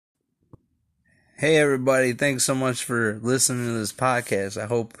Hey everybody, thanks so much for listening to this podcast. I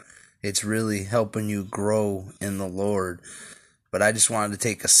hope it's really helping you grow in the Lord. But I just wanted to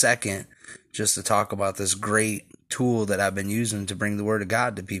take a second just to talk about this great tool that I've been using to bring the Word of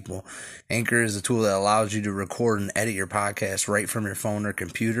God to people. Anchor is a tool that allows you to record and edit your podcast right from your phone or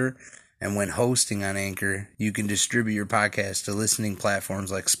computer. And when hosting on Anchor, you can distribute your podcast to listening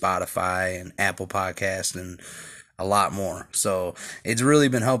platforms like Spotify and Apple Podcasts and a lot more. So it's really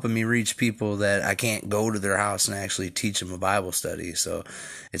been helping me reach people that I can't go to their house and actually teach them a Bible study. So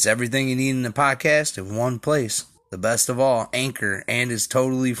it's everything you need in a podcast in one place. The best of all, Anchor, and it's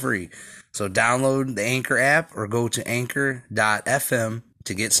totally free. So download the Anchor app or go to anchor.fm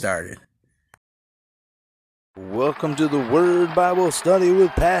to get started. Welcome to the Word Bible Study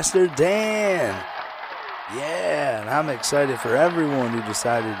with Pastor Dan. Yeah, and I'm excited for everyone who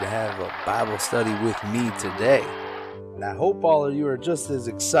decided to have a Bible study with me today. And I hope all of you are just as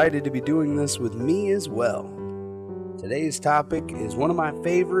excited to be doing this with me as well. Today's topic is one of my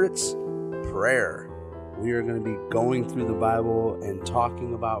favorites, prayer. We are going to be going through the Bible and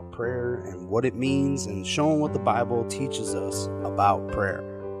talking about prayer and what it means and showing what the Bible teaches us about prayer.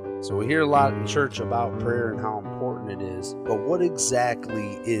 So we hear a lot in church about prayer and how important it is, but what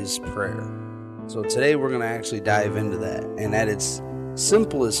exactly is prayer? So today we're going to actually dive into that. And at its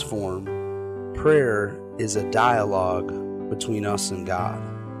simplest form, prayer is a dialogue between us and God.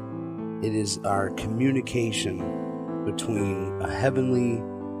 It is our communication between a heavenly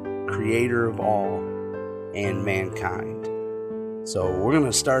creator of all and mankind. So we're going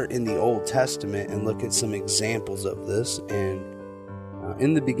to start in the Old Testament and look at some examples of this. And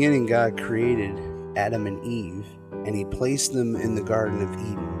in the beginning, God created Adam and Eve, and he placed them in the Garden of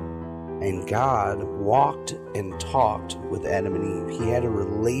Eden. And God walked and talked with Adam and Eve. He had a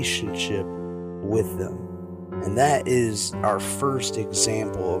relationship with them. And that is our first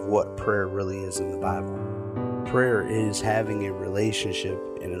example of what prayer really is in the Bible. Prayer is having a relationship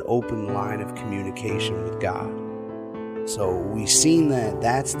and an open line of communication with God. So we've seen that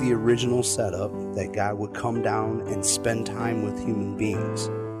that's the original setup, that God would come down and spend time with human beings.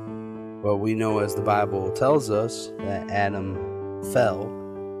 But we know, as the Bible tells us, that Adam fell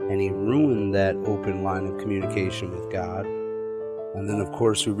and he ruined that open line of communication with God. And then, of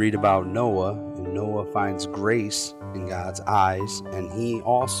course, we read about Noah, and Noah finds grace in God's eyes, and he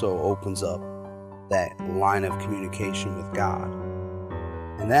also opens up that line of communication with God.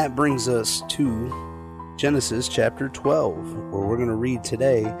 And that brings us to Genesis chapter 12, where we're going to read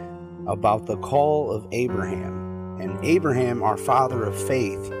today about the call of Abraham. And Abraham, our father of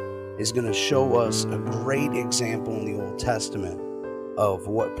faith, is going to show us a great example in the Old Testament of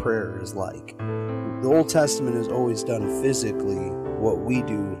what prayer is like. The Old Testament has always done physically what we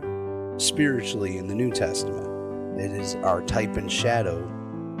do spiritually in the New Testament. It is our type and shadow.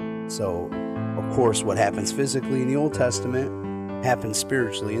 So, of course, what happens physically in the Old Testament happens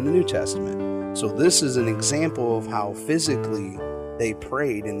spiritually in the New Testament. So this is an example of how physically they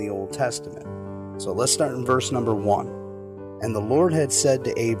prayed in the Old Testament. So let's start in verse number 1. And the Lord had said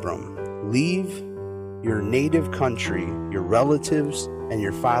to Abram, "Leave your native country, your relatives, and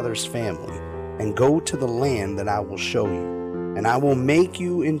your father's family, and go to the land that I will show you. And I will make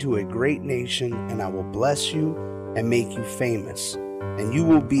you into a great nation, and I will bless you and make you famous, and you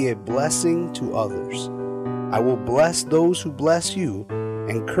will be a blessing to others. I will bless those who bless you,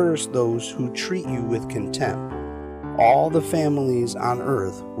 and curse those who treat you with contempt. All the families on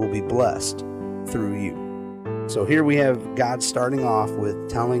earth will be blessed through you." So here we have God starting off with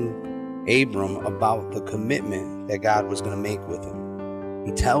telling Abram about the commitment that God was going to make with him.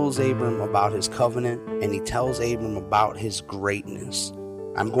 He tells Abram about his covenant, and he tells Abram about his greatness.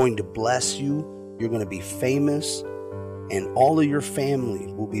 I'm going to bless you, you're going to be famous, and all of your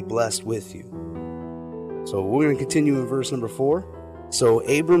family will be blessed with you. So we're going to continue in verse number 4. So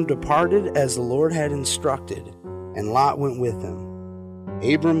Abram departed as the Lord had instructed, and Lot went with him.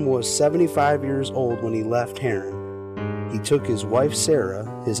 Abram was 75 years old when he left Haran. He took his wife Sarah,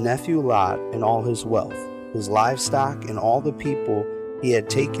 his nephew Lot, and all his wealth, his livestock, and all the people he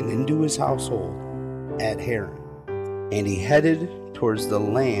had taken into his household at Haran, and he headed towards the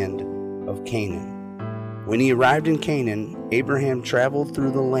land of Canaan. When he arrived in Canaan, Abraham traveled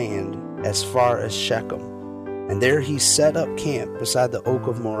through the land as far as Shechem, and there he set up camp beside the oak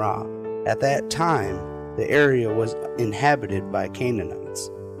of Moreh. At that time, the area was inhabited by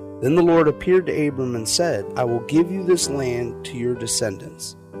Canaanites. Then the Lord appeared to Abram and said, "I will give you this land to your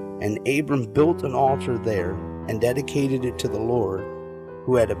descendants." And Abram built an altar there and dedicated it to the Lord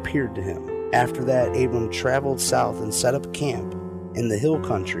who had appeared to him. After that, Abram traveled south and set up camp in the hill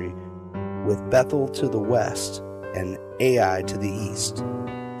country, with Bethel to the west and Ai to the east.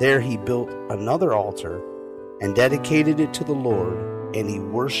 There he built another altar and dedicated it to the Lord, and he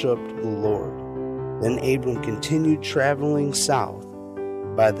worshiped the Lord. Then Abram continued traveling south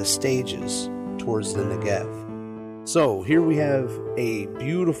by the stages towards the Negev. So here we have a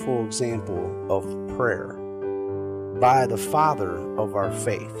beautiful example of prayer by the father of our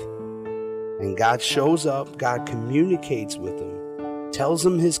faith. And God shows up, God communicates with him, tells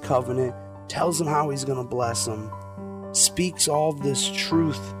him his covenant, tells him how he's going to bless him, speaks all of this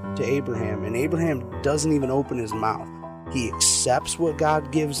truth to Abraham, and Abraham doesn't even open his mouth. He accepts what God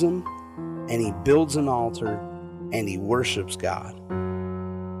gives him, and he builds an altar, and he worships God.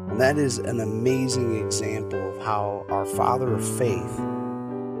 And that is an amazing example of how our father of faith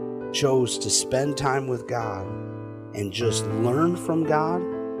chose to spend time with God and just learn from God,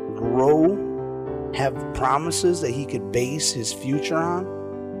 grow, have promises that he could base his future on,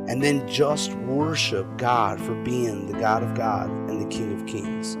 and then just worship God for being the God of God and the King of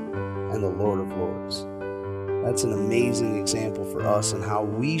Kings and the Lord of Lords. That's an amazing example for us and how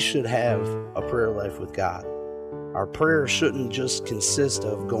we should have a prayer life with God. Our prayer shouldn't just consist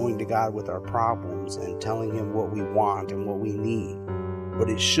of going to God with our problems and telling him what we want and what we need, but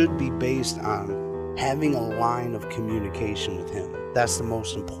it should be based on having a line of communication with him. That's the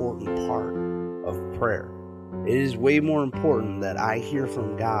most important part of prayer. It is way more important that I hear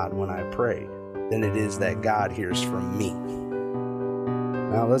from God when I pray than it is that God hears from me.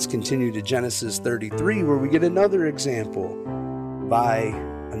 Now let's continue to Genesis 33, where we get another example by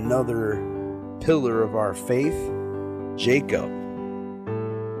another pillar of our faith, Jacob.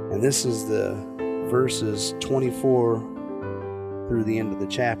 And this is the verses 24 through the end of the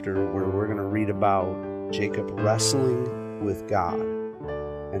chapter, where we're going to read about Jacob wrestling with God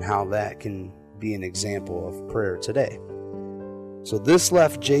and how that can be an example of prayer today. So this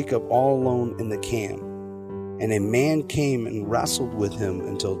left Jacob all alone in the camp, and a man came and wrestled with him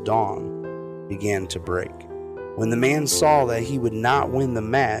until dawn began to break. When the man saw that he would not win the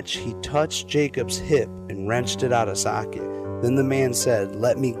match, he touched Jacob's hip and wrenched it out of socket. Then the man said,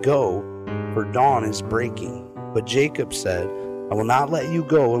 "Let me go, for dawn is breaking." But Jacob said, "I will not let you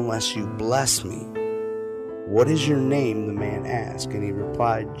go unless you bless me." "What is your name?" the man asked, and he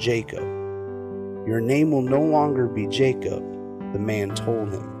replied, "Jacob." "Your name will no longer be Jacob," the man told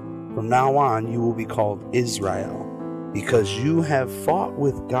him. "From now on you will be called Israel, because you have fought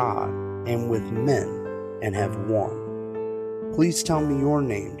with God and with men and have won." "Please tell me your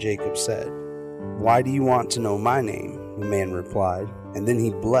name," Jacob said. "Why do you want to know my name?" the man replied, and then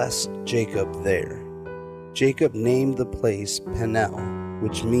he blessed Jacob there. Jacob named the place Peniel,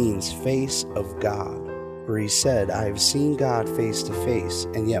 which means face of God, for he said, "I have seen God face to face,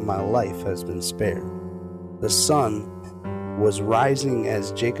 and yet my life has been spared." The sun was rising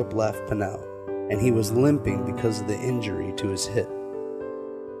as Jacob left Peniel, and he was limping because of the injury to his hip.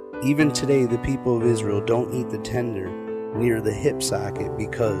 Even today, the people of Israel don't eat the tender near the hip socket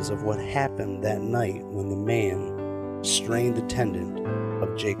because of what happened that night when the man strained the tendon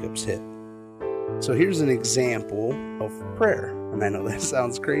of Jacob's hip. So here's an example of prayer. And I know that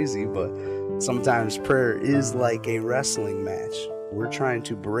sounds crazy, but sometimes prayer is like a wrestling match. We're trying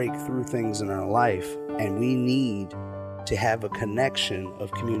to break through things in our life, and we need to have a connection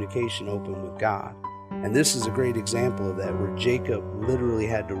of communication open with God. And this is a great example of that, where Jacob literally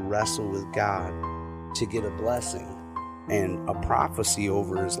had to wrestle with God to get a blessing and a prophecy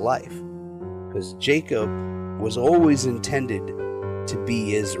over his life. Because Jacob was always intended to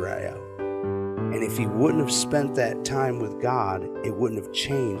be Israel. And if he wouldn't have spent that time with God, it wouldn't have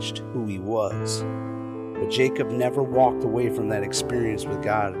changed who he was. But Jacob never walked away from that experience with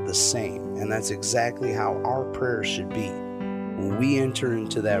God the same. And that's exactly how our prayer should be. When we enter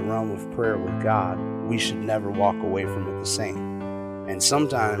into that realm of prayer with God, we should never walk away from it the same. And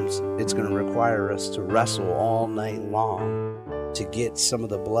sometimes it's going to require us to wrestle all night long to get some of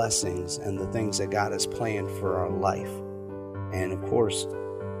the blessings and the things that God has planned for our life. And of course,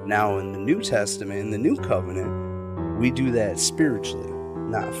 now in the New Testament, in the New Covenant, we do that spiritually,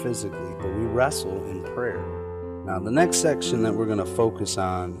 not physically, but we wrestle in prayer. Now, the next section that we're going to focus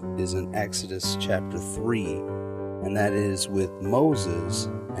on is in Exodus chapter 3, and that is with Moses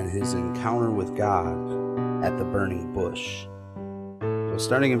and his encounter with God at the burning bush. So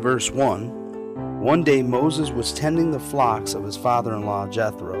starting in verse 1, one day Moses was tending the flocks of his father-in-law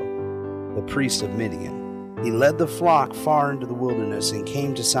Jethro, the priest of Midian. He led the flock far into the wilderness and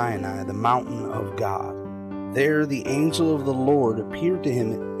came to Sinai, the mountain of God. There the angel of the Lord appeared to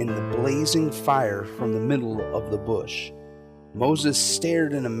him in the blazing fire from the middle of the bush. Moses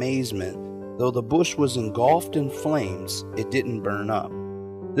stared in amazement. Though the bush was engulfed in flames, it didn't burn up.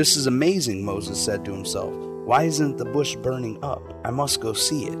 "This is amazing," Moses said to himself. Why isn't the bush burning up? I must go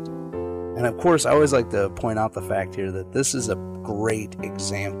see it." And of course, I always like to point out the fact here that this is a great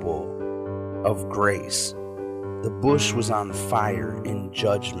example of grace. The bush was on fire in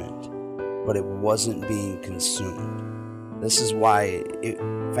judgment, but it wasn't being consumed. This is why it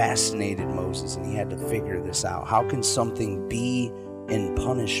fascinated Moses, and he had to figure this out. How can something be in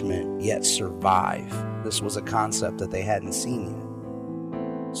punishment yet survive? This was a concept that they hadn't seen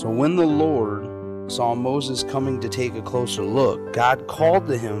yet. So when the Lord saw Moses coming to take a closer look, God called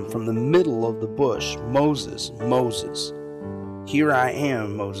to him from the middle of the bush, "Moses, Moses." "Here I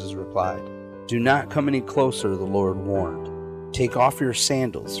am," Moses replied. "Do not come any closer," the Lord warned. "Take off your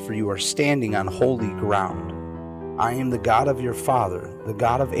sandals, for you are standing on holy ground. I am the God of your father, the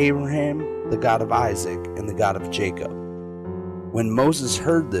God of Abraham, the God of Isaac, and the God of Jacob." When Moses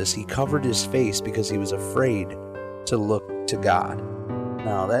heard this, he covered his face because he was afraid to look to God.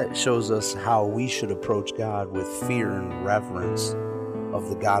 Now that shows us how we should approach God, with fear and reverence of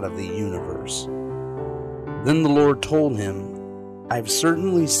the God of the universe. Then the Lord told him, "I have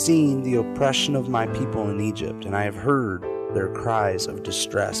certainly seen the oppression of my people in Egypt, and I have heard their cries of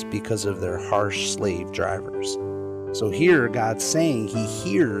distress because of their harsh slave drivers." So here God's saying he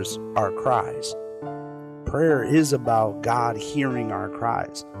hears our cries. Prayer is about God hearing our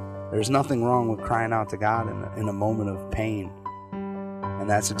cries. There's nothing wrong with crying out to God in a moment of pain. And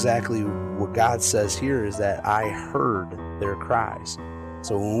that's exactly what God says here, is that I heard their cries.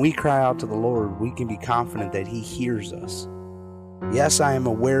 So when we cry out to the Lord, we can be confident that he hears us. "Yes, I am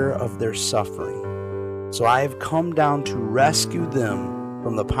aware of their suffering. So I have come down to rescue them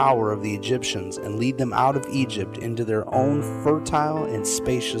from the power of the Egyptians and lead them out of Egypt into their own fertile and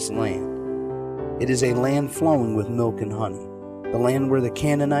spacious land. It is a land flowing with milk and honey, the land where the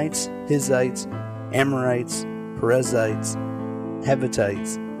Canaanites, Hittites, Amorites, Perizzites,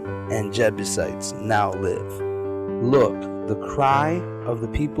 Hivitites, and Jebusites now live. Look, the cry of the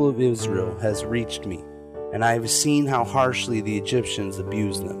people of Israel has reached me, and I have seen how harshly the Egyptians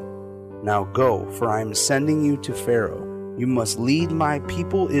abuse them. Now go, for I am sending you to Pharaoh. You must lead my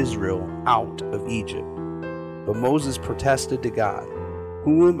people Israel out of Egypt." But Moses protested to God,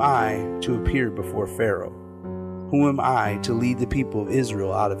 "Who am I to appear before Pharaoh? Who am I to lead the people of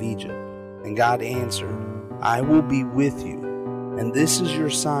Israel out of Egypt?" And God answered, "I will be with you, and this is your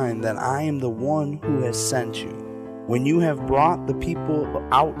sign that I am the one who has sent you. When you have brought the people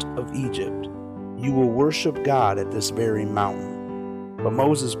out of Egypt, you will worship God at this very mountain." But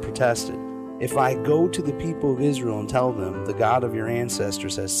Moses protested, "If I go to the people of Israel and tell them, 'The God of your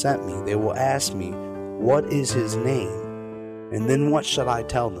ancestors has sent me,' they will ask me, 'What is his name?' And then what shall I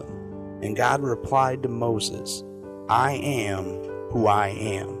tell them?" And God replied to Moses, "I am who I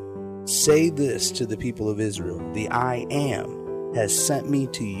am. Say this to the people of Israel, 'The I am has sent me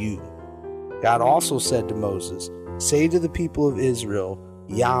to you.'" God also said to Moses, "Say to the people of Israel,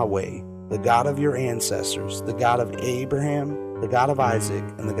 'Yahweh, the God of your ancestors, the God of Abraham, the God of Isaac,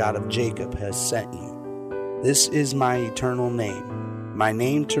 and the God of Jacob has sent you. This is my eternal name, my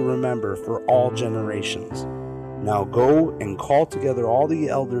name to remember for all generations. Now go and call together all the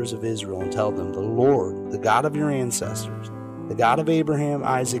elders of Israel and tell them, 'The Lord, the God of your ancestors, the God of Abraham,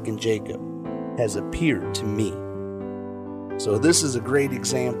 Isaac, and Jacob, has appeared to me.'" So this is a great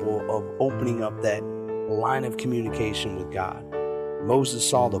example of opening up that line of communication with God. Moses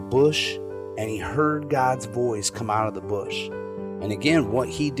saw the bush, and he heard God's voice come out of the bush. And again, what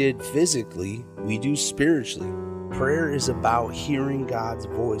he did physically, we do spiritually. Prayer is about hearing God's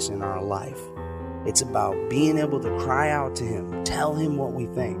voice in our life. It's about being able to cry out to him, tell him what we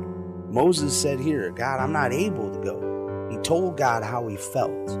think. Moses said here, "God, I'm not able to go." He told God how he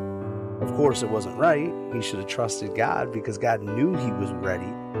felt. Of course, it wasn't right. He should have trusted God, because God knew he was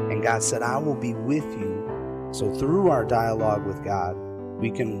ready. And God said, "I will be with you." So through our dialogue with God, we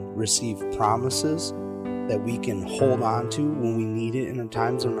can receive promises that we can hold on to when we need it in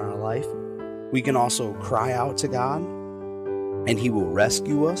times in our life. We can also cry out to God, and he will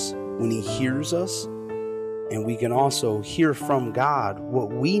rescue us when he hears us. And we can also hear from God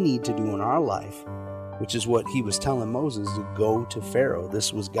what we need to do in our life, which is what he was telling Moses, to go to Pharaoh.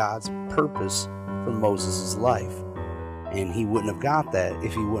 This was God's purpose for Moses' life. And he wouldn't have got that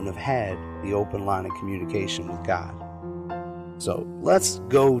if he wouldn't have had the open line of communication with God. So let's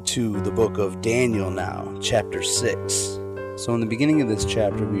go to the book of Daniel now, chapter 6. So in the beginning of this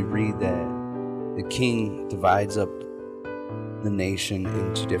chapter, we read that the king divides up the nation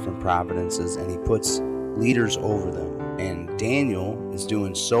into different providences, and he puts leaders over them. And Daniel is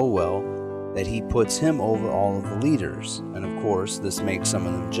doing so well that he puts him over all of the leaders. And of course, this makes some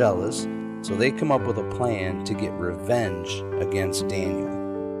of them jealous. So they come up with a plan to get revenge against Daniel.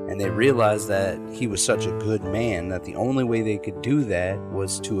 And they realized that he was such a good man that the only way they could do that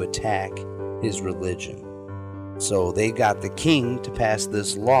was to attack his religion. So they got the king to pass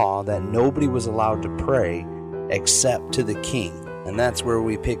this law that nobody was allowed to pray except to the king. And that's where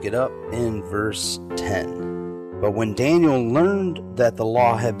we pick it up in verse 10. But when Daniel learned that the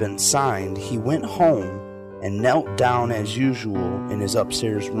law had been signed, he went home and knelt down as usual in his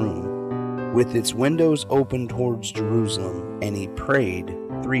upstairs room, with its windows open towards Jerusalem, and he prayed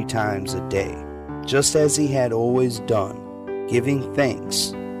 3 times a day, just as he had always done, giving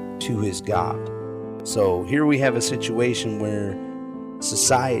thanks to his God. So here we have a situation where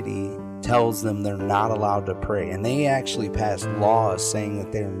society tells them they're not allowed to pray, and they actually passed laws saying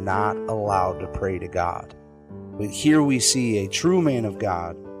that they're not allowed to pray to God. But here we see a true man of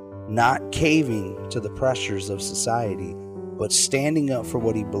God not caving to the pressures of society, but standing up for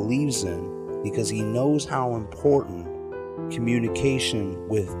what he believes in, because he knows how important communication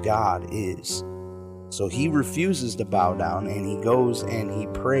with God is. So he refuses to bow down, and he goes and he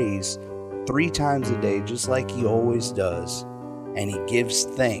prays 3 times a day, just like he always does, and he gives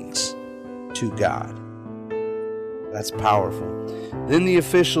thanks to God. That's powerful. Then the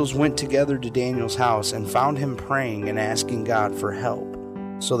officials went together to Daniel's house and found him praying and asking God for help.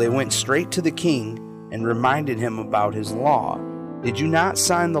 So they went straight to the king and reminded him about his law. Did you not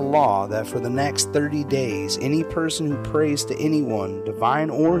sign the law that for the next 30 days any person who prays to anyone, divine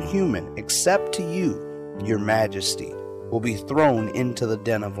or human, except to you, your majesty, will be thrown into the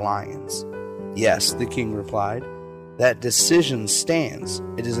den of lions? Yes, the king replied. That decision stands.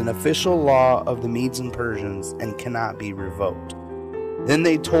 It is an official law of the Medes and Persians and cannot be revoked. Then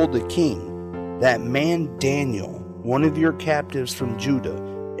they told the king, that man Daniel, one of your captives from Judah,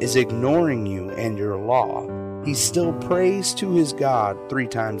 is ignoring you and your law. He still prays to his God 3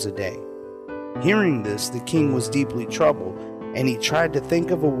 times a day. Hearing this, the king was deeply troubled, and he tried to think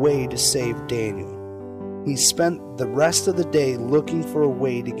of a way to save Daniel. He spent the rest of the day looking for a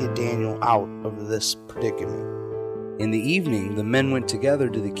way to get Daniel out of this predicament. In the evening, the men went together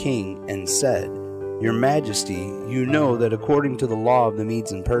to the king and said, Your Majesty, you know that according to the law of the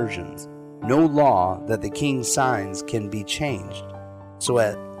Medes and Persians, no law that the king signs can be changed. So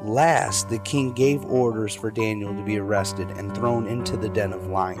at last the king gave orders for Daniel to be arrested and thrown into the den of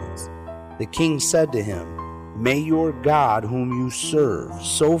lions. The king said to him, May your God whom you serve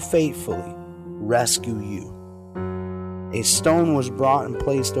so faithfully rescue you. A stone was brought and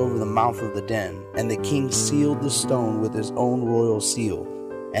placed over the mouth of the den, and the king sealed the stone with his own royal seal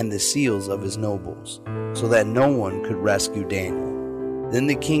and the seals of his nobles, so that no one could rescue Daniel. Then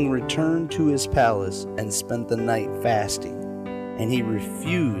the king returned to his palace and spent the night fasting, and he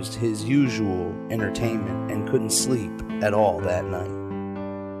refused his usual entertainment and couldn't sleep at all that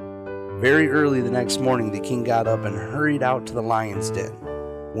night. Very early the next morning, the king got up and hurried out to the lion's den.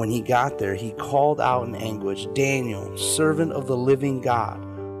 When he got there, he called out in anguish, Daniel, servant of the living God,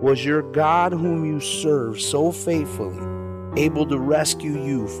 was your God whom you serve so faithfully able to rescue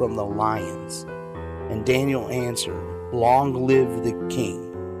you from the lions? And Daniel answered, Long live the king.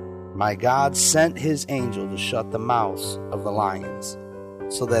 My God sent his angel to shut the mouths of the lions,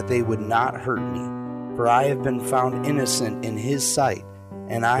 so that they would not hurt me, for I have been found innocent in his sight,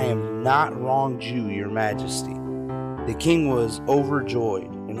 and I am not wronged you, your majesty. The king was overjoyed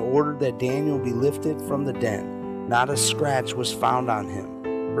and ordered that Daniel be lifted from the den. Not a scratch was found on him,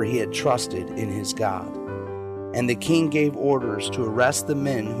 for he had trusted in his God. And the king gave orders to arrest the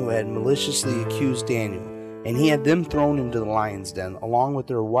men who had maliciously accused Daniel, and he had them thrown into the lion's den, along with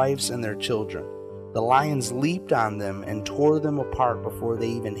their wives and their children. The lions leaped on them and tore them apart before they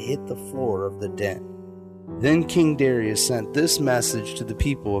even hit the floor of the den. Then King Darius sent this message to the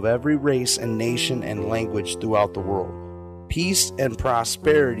people of every race and nation and language throughout the world. Peace and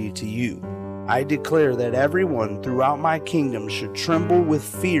prosperity to you. I declare that everyone throughout my kingdom should tremble with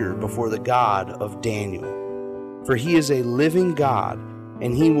fear before the God of Daniel. For he is a living God,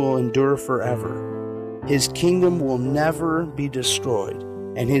 and he will endure forever. His kingdom will never be destroyed,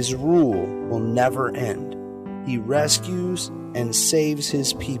 and his rule will never end. He rescues and saves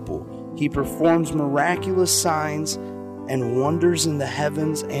his people. He performs miraculous signs and wonders in the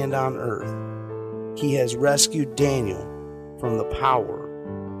heavens and on earth. He has rescued Daniel from the power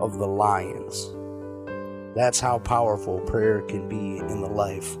of the lions. That's how powerful prayer can be in the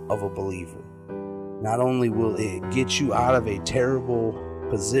life of a believer. Not only will it get you out of a terrible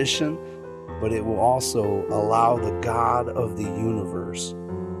position, but it will also allow the God of the universe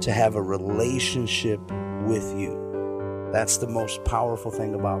to have a relationship with you. That's the most powerful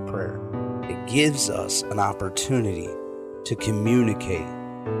thing about prayer. It gives us an opportunity to communicate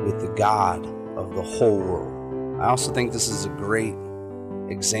with the God of the whole world. I also think this is a great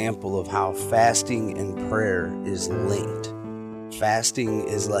example of how fasting and prayer is linked. Fasting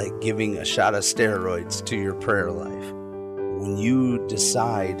is like giving a shot of steroids to your prayer life. When you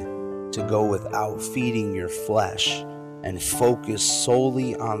decide to go without feeding your flesh and focus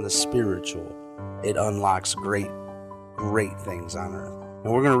solely on the spiritual, it unlocks great things on earth.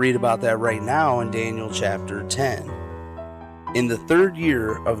 And we're going to read about that right now in Daniel chapter 10. In the 3rd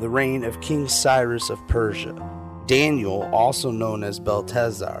year of the reign of King Cyrus of Persia, Daniel, also known as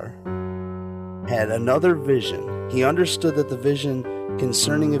Belteshazzar, had another vision. He understood that the vision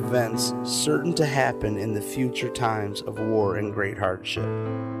concerning events certain to happen in the future times of war and great hardship.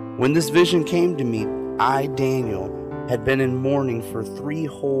 When this vision came to me, I, Daniel, had been in mourning for 3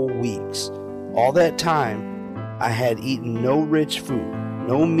 whole weeks. All that time I had eaten no rich food,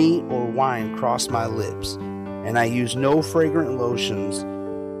 no meat or wine crossed my lips, and I used no fragrant lotions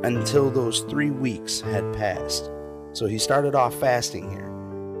until those 3 weeks had passed. So he started off fasting here.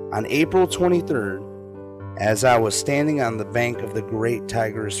 On April 23rd, as I was standing on the bank of the great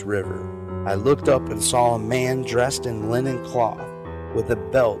Tigris River, I looked up and saw a man dressed in linen cloth with a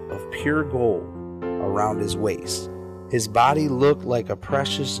belt of pure gold around his waist. His body looked like a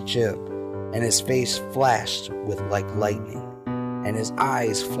precious gem, and his face flashed with like lightning, and his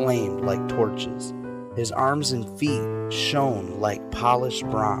eyes flamed like torches. His arms and feet shone like polished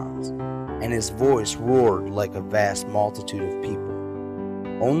bronze, and his voice roared like a vast multitude of people.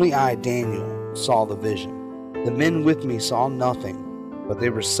 Only I, Daniel, saw the vision. The men with me saw nothing, but they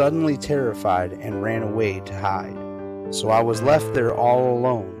were suddenly terrified and ran away to hide. So I was left there all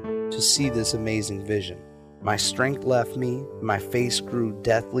alone to see this amazing vision. My strength left me, my face grew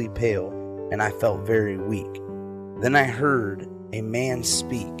deathly pale, and I felt very weak. Then I heard a man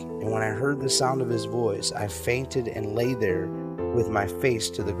speak, and when I heard the sound of his voice, I fainted and lay there with my face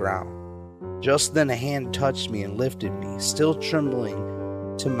to the ground. Just then a hand touched me and lifted me, still trembling,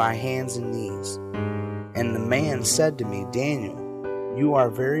 to my hands and knees. And the man said to me, Daniel, you are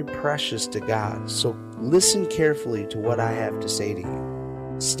very precious to God, so listen carefully to what I have to say to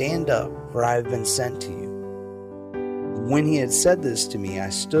you. Stand up, for I have been sent to you. When he had said this to me, I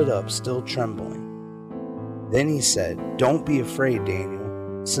stood up, still trembling. Then he said, don't be afraid,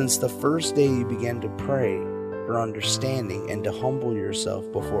 Daniel. Since the first day you began to pray for understanding and to humble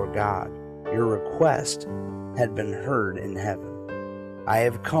yourself before God, your request had been heard in heaven. I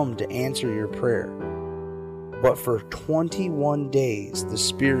have come to answer your prayer. But for 21 days the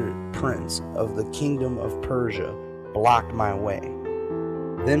spirit prince of the kingdom of Persia blocked my way.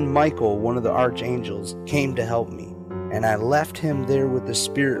 Then Michael, one of the archangels, came to help me, and I left him there with the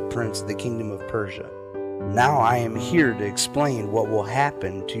spirit prince of the kingdom of Persia. Now I am here to explain what will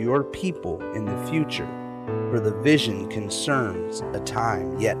happen to your people in the future, for the vision concerns a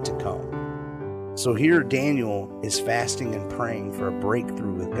time yet to come. So here Daniel is fasting and praying for a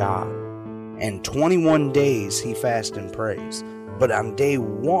breakthrough with God. And 21 days he fasts and prays. But on day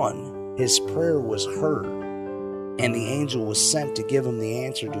 1, his prayer was heard, and the angel was sent to give him the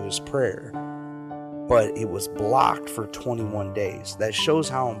answer to his prayer. But it was blocked for 21 days. That shows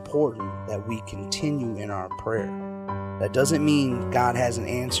how important that we continue in our prayer. That doesn't mean God hasn't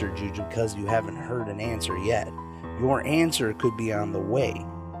answered you because you haven't heard an answer yet. Your answer could be on the way,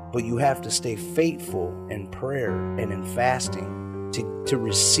 but you have to stay faithful in prayer and in fasting to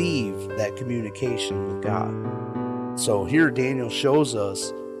receive that communication with God. So here Daniel shows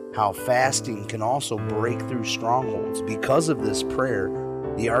us how fasting can also break through strongholds. Because of this prayer,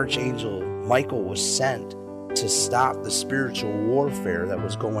 the archangel Michael was sent to stop the spiritual warfare that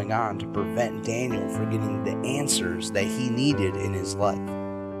was going on to prevent Daniel from getting the answers that he needed in his life.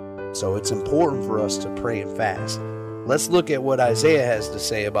 So it's important for us to pray and fast. Let's look at what Isaiah has to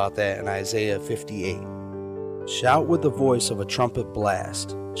say about that in Isaiah 58. Shout with the voice of a trumpet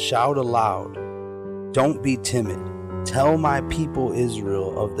blast. Shout aloud. Don't be timid. Tell my people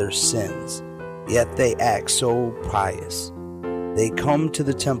Israel of their sins, yet they act so pious. They come to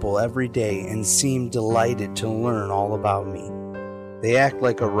the temple every day and seem delighted to learn all about me. They act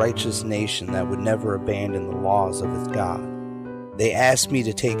like a righteous nation that would never abandon the laws of its God. They ask me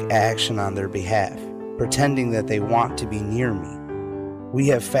to take action on their behalf, pretending that they want to be near me. We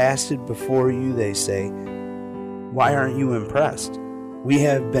have fasted before you, they say. Why aren't you impressed? We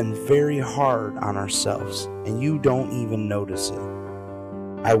have been very hard on ourselves, and you don't even notice it.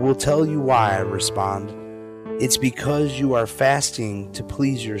 I will tell you why, I respond. It's because you are fasting to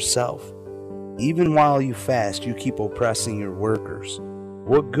please yourself. Even while you fast, you keep oppressing your workers.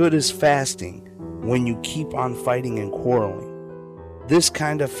 What good is fasting when you keep on fighting and quarreling? This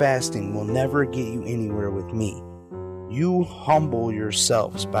kind of fasting will never get you anywhere with me. You humble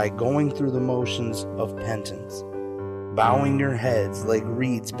yourselves by going through the motions of penance. bowing your heads like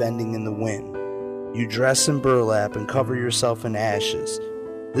reeds bending in the wind. You dress in burlap and cover yourself in ashes.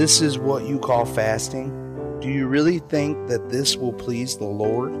 This is what you call fasting? Do you really think that this will please the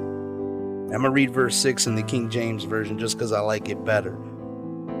Lord? I'm going to read verse 6 in the King James Version just because I like it better.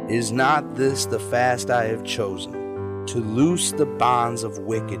 Is not this the fast I have chosen, to loose the bonds of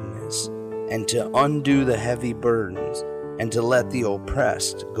wickedness, and to undo the heavy burdens, and to let the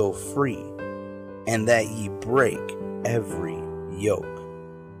oppressed go free, and that ye break every yoke?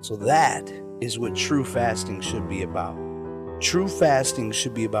 So that is what true fasting should be about. True fasting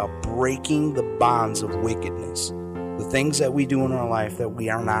should be about breaking the bonds of wickedness. The things that we do in our life that we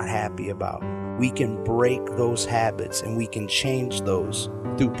are not happy about. We can break those habits and we can change those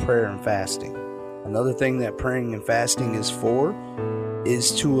through prayer and fasting. Another thing that praying and fasting is for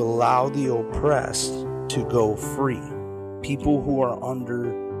is to allow the oppressed to go free. People who are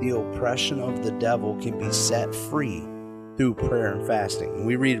under the oppression of the devil can be set free through prayer and fasting. And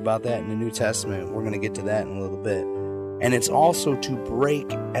we read about that in the New Testament. We're going to get to that in a little bit. And it's also to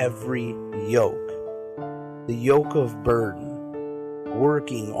break every yoke. The yoke of burden,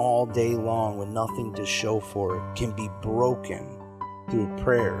 working all day long with nothing to show for it, can be broken through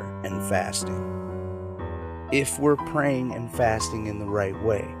prayer and fasting. If we're praying and fasting in the right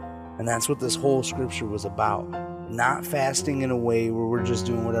way. And that's what this whole scripture was about. Not fasting in a way where we're just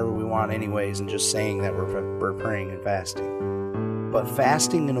doing whatever we want anyways and just saying that we're praying and fasting. But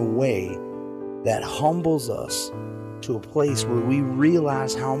fasting in a way that humbles us to a place where we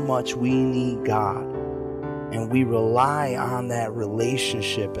realize how much we need God. And we rely on that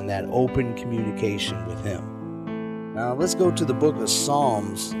relationship and that open communication with Him. Now let's go to the book of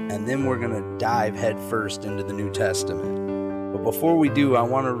Psalms, and then we're going to dive headfirst into the New Testament. But before we do, I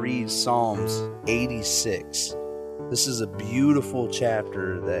want to read Psalms 86. This is a beautiful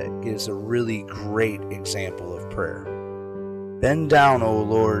chapter that gives a really great example of prayer. Bend down, O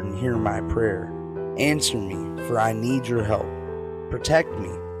Lord, and hear my prayer. Answer me, for I need your help. Protect me,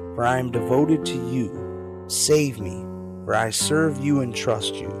 for I am devoted to you. Save me, for I serve you and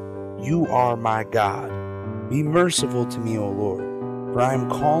trust you. You are my God. Be merciful to me, O Lord, for I am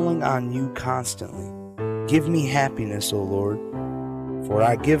calling on you constantly. Give me happiness, O Lord, for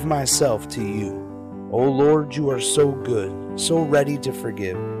I give myself to you. O Lord, you are so good, so ready to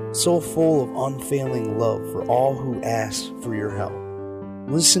forgive, so full of unfailing love for all who ask for your help.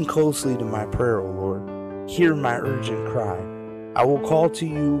 Listen closely to my prayer, O Lord. Hear my urgent cry. I will call to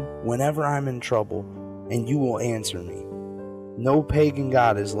you whenever I'm in trouble, and you will answer me. No pagan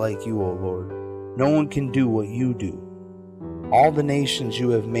god is like you, O Lord. No one can do what you do. All the nations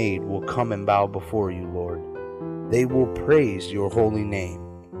you have made will come and bow before you, Lord. They will praise your holy name,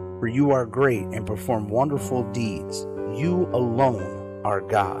 for you are great and perform wonderful deeds. You alone are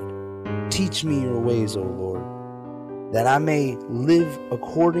God. Teach me your ways, O Lord, that I may live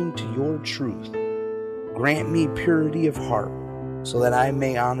according to your truth. Grant me purity of heart, so that I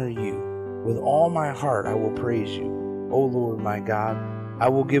may honor you. With all my heart I will praise you, O Lord my God. I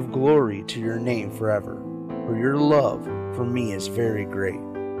will give glory to your name forever, for your love for me is very great.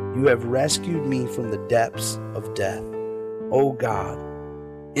 You have rescued me from the depths of death. O God,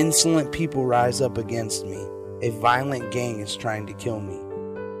 insolent people rise up against me. A violent gang is trying to kill me.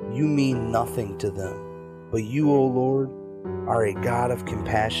 You mean nothing to them, but you, O Lord, are a God of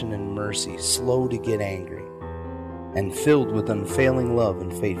compassion and mercy, slow to get angry, and filled with unfailing love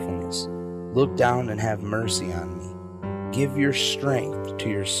and faithfulness. Look down and have mercy on me. Give your strength to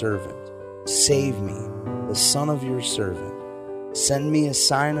your servant. Save me, the son of your servant. Send me a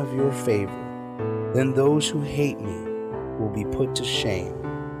sign of your favor. Then those who hate me will be put to shame.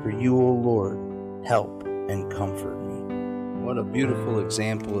 For you, O Lord, help and comfort me. What a beautiful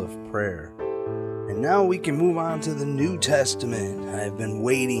example of prayer. And now we can move on to the New Testament. I've been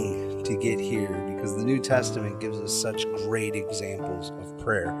waiting to get here because the New Testament gives us such great examples of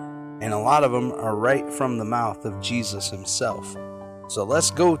prayer. And a lot of them are right from the mouth of Jesus himself. So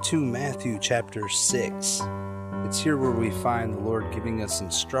let's go to Matthew chapter 6. It's here where we find the Lord giving us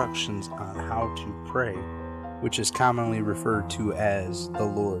instructions on how to pray, which is commonly referred to as the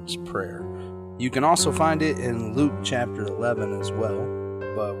Lord's Prayer. You can also find it in Luke chapter 11 as well,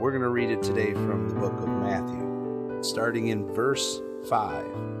 but we're going to read it today from the book of Matthew, starting in verse 5.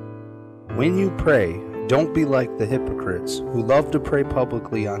 When you pray, don't be like the hypocrites who love to pray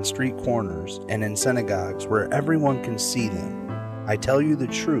publicly on street corners and in synagogues where everyone can see them. I tell you the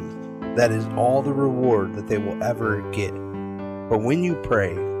truth, that is all the reward that they will ever get. But when you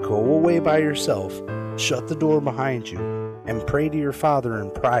pray, go away by yourself, shut the door behind you, and pray to your Father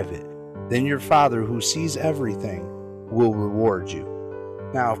in private. Then your Father who sees everything will reward you.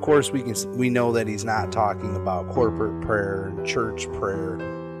 Now, of course, we know that he's not talking about corporate prayer and church prayer,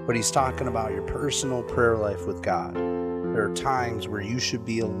 but he's talking about your personal prayer life with God. There are times where you should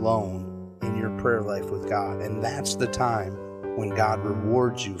be alone in your prayer life with God, and that's the time when God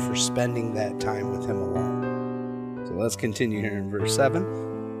rewards you for spending that time with him alone. So let's continue here in verse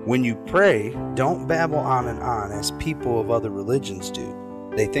 7. When you pray, don't babble on and on as people of other religions do.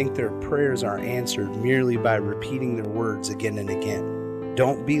 They think their prayers are answered merely by repeating their words again and again.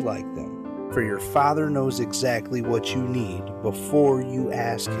 Don't be like them, for your Father knows exactly what you need before you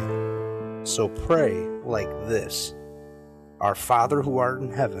ask him. So pray like this: Our Father who art in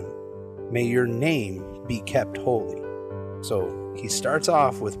heaven, may your name be kept holy. So he starts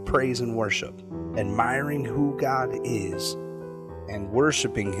off with praise and worship, admiring who God is and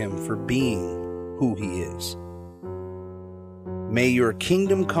worshiping him for being who he is. May your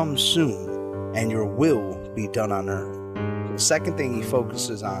kingdom come soon and your will be done on earth. The second thing he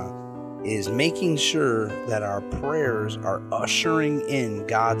focuses on is making sure that our prayers are ushering in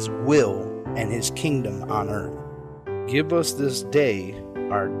God's will and his kingdom on earth. Give us this day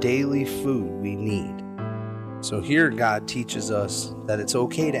our daily food we need. So here God teaches us that it's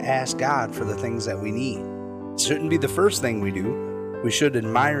okay to ask God for the things that we need. It shouldn't be the first thing we do. We should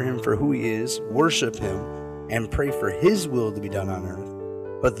admire him for who he is, worship him, and pray for his will to be done on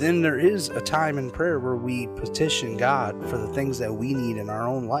earth. But then there is a time in prayer where we petition God for the things that we need in our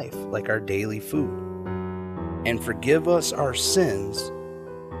own life, like our daily food. And forgive us our sins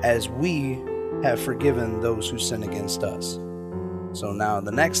as we have forgiven those who sin against us. So now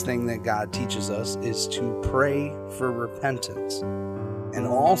the next thing that God teaches us is to pray for repentance, and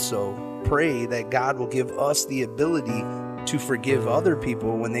also pray that God will give us the ability to forgive other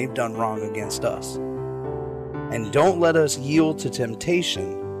people when they've done wrong against us. And don't let us yield to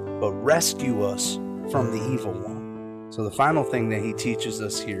temptation, but rescue us from the evil one. So the final thing that he teaches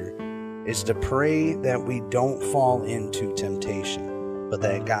us here is to pray that we don't fall into temptation, but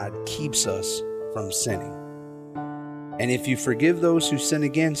that God keeps us from sinning. And if you forgive those who sin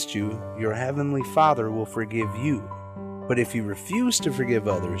against you, your heavenly Father will forgive you. But if you refuse to forgive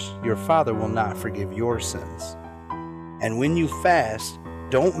others, your Father will not forgive your sins. And when you fast,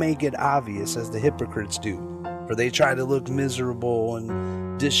 don't make it obvious as the hypocrites do, for they try to look miserable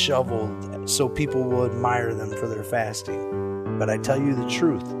and disheveled so people will admire them for their fasting. But I tell you the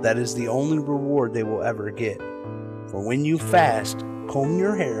truth, that is the only reward they will ever get. For when you fast, comb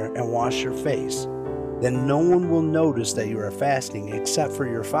your hair and wash your face. Then no one will notice that you are fasting except for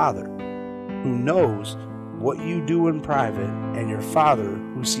your Father, who knows what you do in private, and your Father,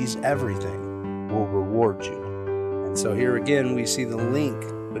 who sees everything, will reward you. And so here again, we see the link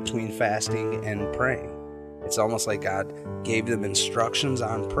between fasting and praying. It's almost like God gave them instructions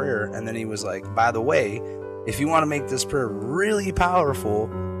on prayer, and then he was like, by the way, if you want to make this prayer really powerful,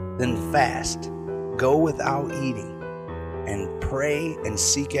 then fast. Go without eating and pray and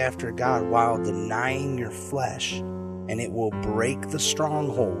seek after God while denying your flesh, and it will break the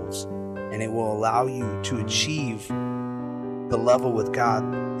strongholds, and it will allow you to achieve the level with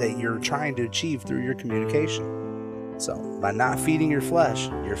God that you're trying to achieve through your communication. So by not feeding your flesh,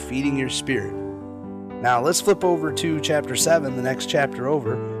 you're feeding your spirit. Now let's flip over to chapter 7, the next chapter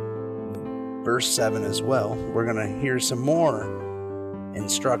over, verse 7 as well. We're going to hear some more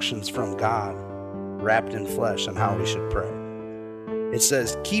instructions from God wrapped in flesh on how we should pray. It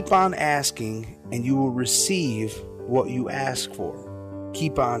says, keep on asking and you will receive what you ask for.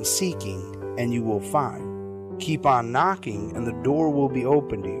 Keep on seeking and you will find. Keep on knocking and the door will be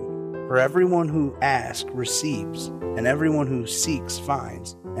opened to you. For everyone who asks receives, and everyone who seeks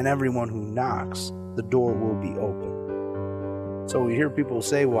finds, and everyone who knocks, the door will be open. So we hear people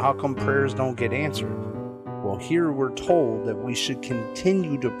say, well, how come prayers don't get answered? Well, here we're told that we should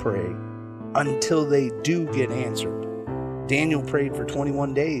continue to pray until they do get answered. Daniel prayed for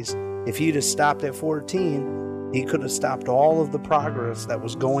 21 days. If he'd have stopped at 14, he could have stopped all of the progress that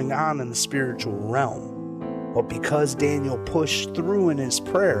was going on in the spiritual realm. But because Daniel pushed through in his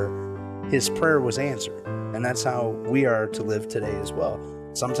prayer was answered. And that's how we are to live today as well.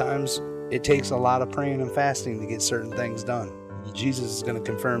 Sometimes it takes a lot of praying and fasting to get certain things done. Jesus is going to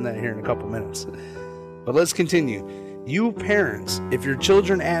confirm that here in a couple minutes. But let's continue. You parents, if your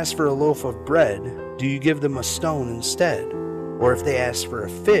children ask for a loaf of bread, do you give them a stone instead? Or if they ask for a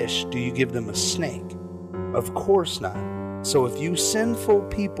fish, do you give them a snake? Of course not. So if you sinful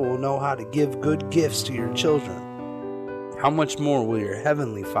people know how to give good gifts to your children, how much more will your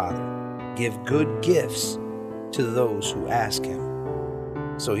heavenly Father give good gifts to those who ask him?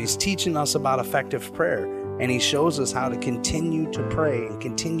 So he's teaching us about effective prayer, and he shows us how to continue to pray and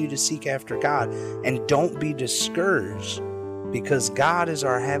continue to seek after God. And don't be discouraged because God is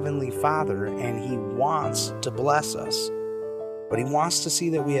our Heavenly Father and He wants to bless us. But He wants to see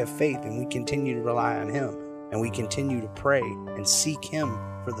that we have faith and we continue to rely on Him and we continue to pray and seek Him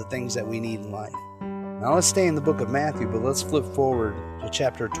for the things that we need in life. Now let's stay in the book of Matthew, but let's flip forward to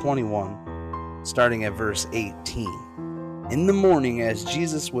chapter 21, starting at verse 18. In the morning, as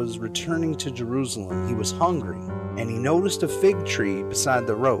Jesus was returning to Jerusalem, He was hungry, and He noticed a fig tree beside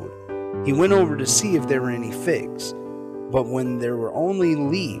the road. He went over to see if there were any figs, but when there were only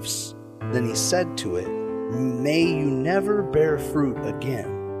leaves, then He said to it, "May you never bear fruit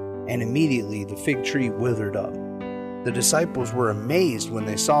again." And immediately the fig tree withered up. The disciples were amazed when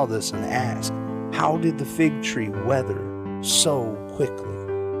they saw this and asked, "How did the fig tree wither so quickly?"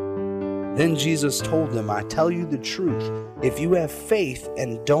 Then Jesus told them, "I tell you the truth, if you have faith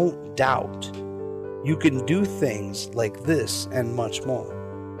and don't doubt, you can do things like this and much more.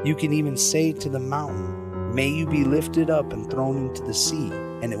 You can even say to the mountain, 'May you be lifted up and thrown into the sea,'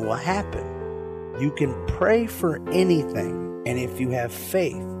 and it will happen. You can pray for anything, and if you have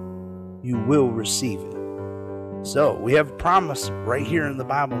faith, you will receive it." So we have a promise right here in the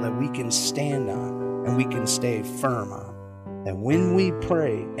Bible that we can stand on and we can stay firm on. That when we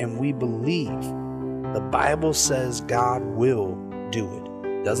pray and we believe, the Bible says God will do it.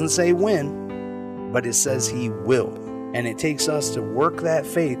 It doesn't say when, but it says He will. And it takes us to work that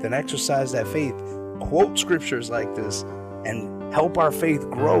faith and exercise that faith, quote scriptures like this, and help our faith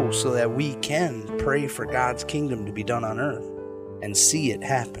grow so that we can pray for God's kingdom to be done on earth and see it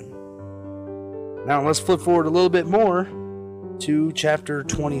happen. Now let's flip forward a little bit more to chapter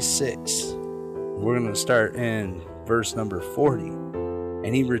 26. We're going to start in verse number 40.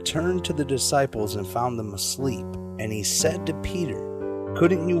 And He returned to the disciples and found them asleep. And He said to Peter,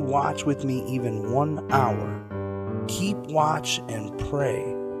 "Couldn't you watch with me even 1 hour? Keep watch and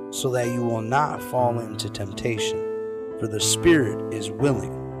pray so that you will not fall into temptation. For the spirit is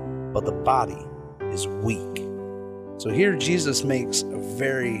willing, but the body is weak." So here Jesus makes a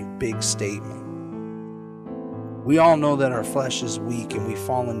very big statement. We all know that our flesh is weak and we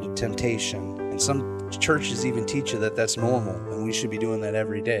fall into temptation. And some churches even teach you that that's normal and we should be doing that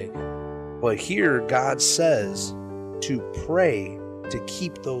every day. But here God says to pray to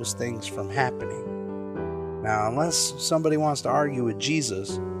keep those things from happening. Now, unless somebody wants to argue with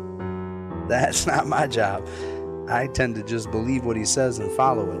Jesus, that's not my job. I tend to just believe what He says and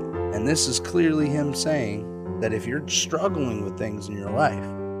follow it. And this is clearly Him saying that if you're struggling with things in your life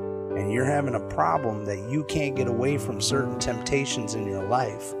and you're having a problem that you can't get away from certain temptations in your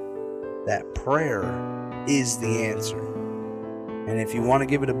life, that prayer is the answer. And if you want to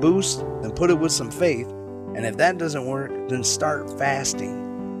give it a boost, then put it with some faith. And if that doesn't work, then start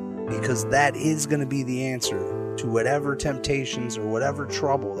fasting, because that is going to be the answer to whatever temptations or whatever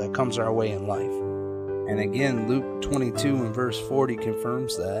trouble that comes our way in life. And again, Luke 22 and verse 40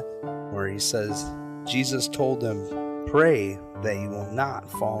 confirms that, where He says, Jesus told them, "Pray that you will not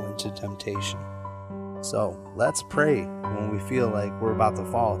fall into temptation." So let's pray when we feel like we're about to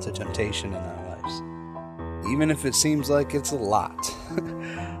fall into temptation in our lives, even if it seems like it's a lot.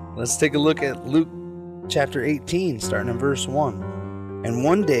 Let's take a look at Luke chapter 18, starting in verse 1. And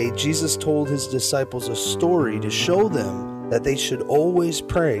one day Jesus told His disciples a story to show them that they should always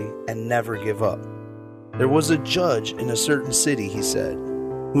pray and never give up. There was a judge in a certain city, He said,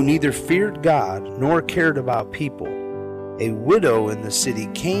 who neither feared God nor cared about people. A widow in the city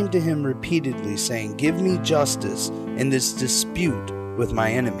came to him repeatedly, saying, "Give me justice in this dispute with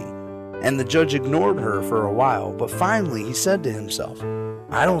my enemy." And the judge ignored her for a while, but finally he said to himself,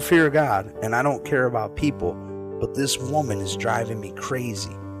 "I don't fear God and I don't care about people, but this woman is driving me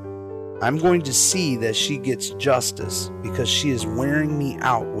crazy. I'm going to see that she gets justice because she is wearing me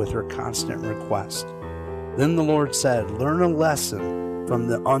out with her constant request." Then the Lord said, "Learn a lesson from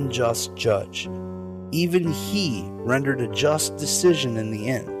the unjust judge. Even he rendered a just decision in the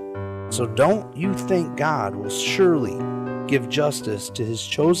end. So don't you think God will surely give justice to His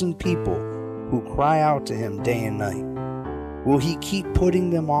chosen people who cry out to Him day and night? Will He keep putting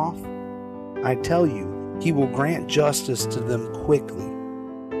them off? I tell you, He will grant justice to them quickly.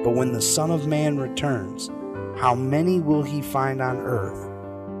 But when the Son of Man returns, how many will He find on earth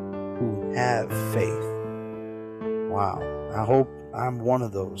who have faith?" Wow, I hope I'm one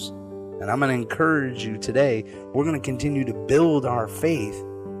of those. And I'm going to encourage you today, we're going to continue to build our faith,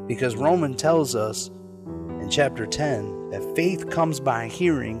 because Romans tells us in chapter 10 that faith comes by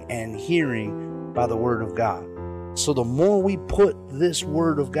hearing, and hearing by the Word of God. So the more we put this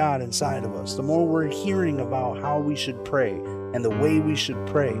Word of God inside of us, the more we're hearing about how we should pray and the way we should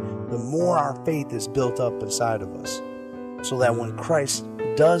pray, the more our faith is built up inside of us. So that when Christ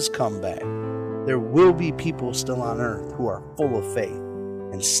does come back, There will be people still on earth who are full of faith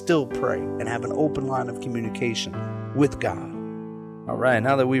and still pray and have an open line of communication with God. All right,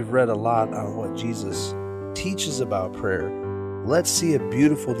 now that we've read a lot on what Jesus teaches about prayer, let's see a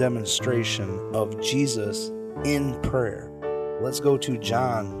beautiful demonstration of Jesus in prayer. Let's go to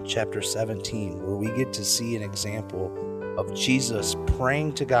John chapter 17, where we get to see an example of Jesus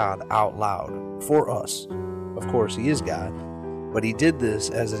praying to God out loud for us. Of course, he is God, but he did this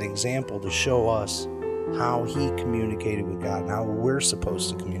as an example to show us how he communicated with God and how we're supposed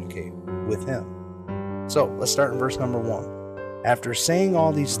to communicate with him. So let's start in verse number 1. After saying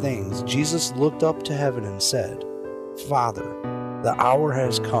all these things, Jesus looked up to heaven and said, Father, the hour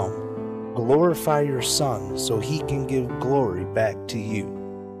has come. Glorify your Son so he can give glory back to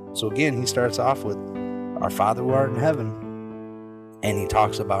you. So again, he starts off with, Our Father who art in heaven, and he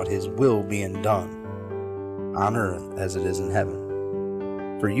talks about his will being done on earth as it is in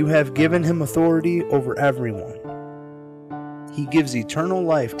heaven. For you have given him authority over everyone. He gives eternal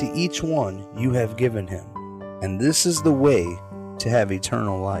life to each one you have given him. And this is the way to have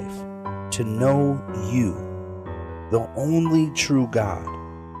eternal life, to know you, the only true God,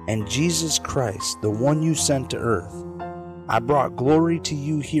 and Jesus Christ, the one you sent to earth. I brought glory to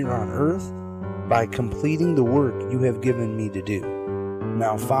you here on earth by completing the work you have given me to do.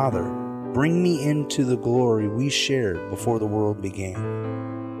 Now, Father, bring me into the glory we shared before the world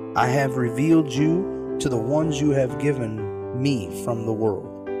began. I have revealed you to the ones you have given me from the world.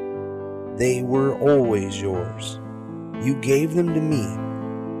 They were always yours. You gave them to me,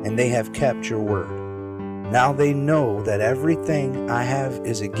 and they have kept your word. Now they know that everything I have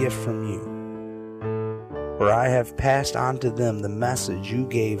is a gift from you. For I have passed on to them the message you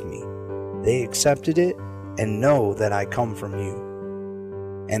gave me. They accepted it and know that I come from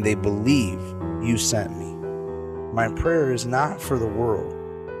you. And they believe you sent me. My prayer is not for the world,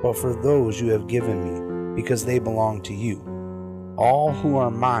 but for those you have given me, because they belong to you. All who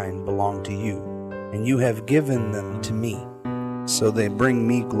are mine belong to you, and you have given them to me, so they bring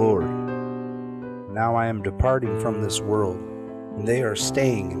me glory. Now I am departing from this world, and they are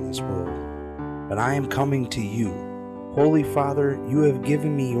staying in this world. But I am coming to you. Holy Father, you have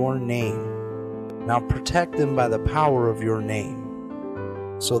given me your name. Now protect them by the power of your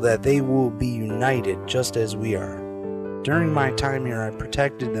name, so that they will be united just as we are. During my time here, I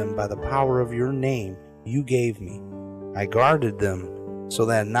protected them by the power of your name you gave me. I guarded them so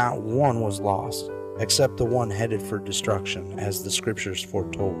that not one was lost, except the one headed for destruction, as the scriptures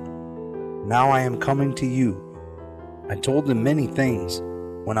foretold. Now I am coming to you. I told them many things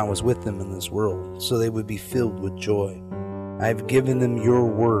when I was with them in this world, so they would be filled with joy. I have given them your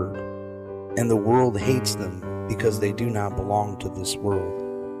word, and the world hates them because they do not belong to this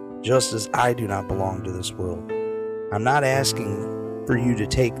world, just as I do not belong to this world. I'm not asking for you to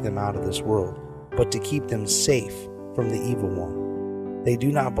take them out of this world, but to keep them safe from the evil one. They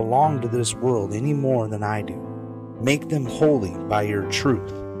do not belong to this world any more than I do. Make them holy by your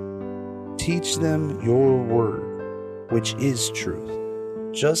truth. Teach them your word, which is truth.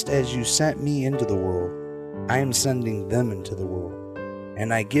 Just as you sent me into the world, I am sending them into the world.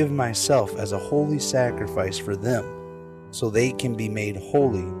 And I give myself as a holy sacrifice for them, so they can be made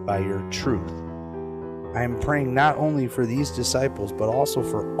holy by your truth. I am praying not only for these disciples, but also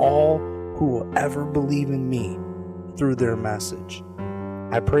for all who will ever believe in me through their message.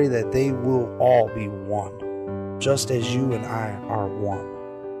 I pray that they will all be one, just as you and I are one.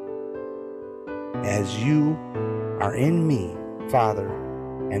 As you are in me, Father,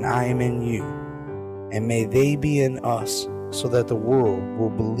 and I am in you, and may they be in us, so that the world will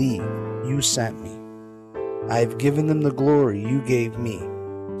believe you sent me. I have given them the glory you gave me,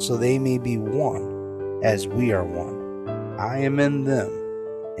 so they may be one as we are one. I am in them,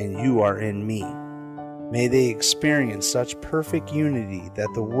 and you are in me. May they experience such perfect unity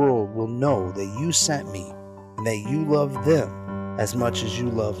that the world will know that you sent me, and that you love them as much as you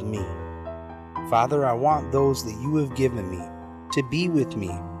love me. Father, I want those that you have given me to be with me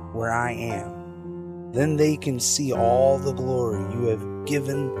where I am. Then they can see all the glory you have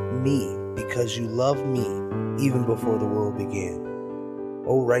given me, because you loved me even before the world began.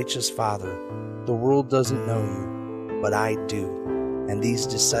 O righteous Father, the world doesn't know you, but I do, and these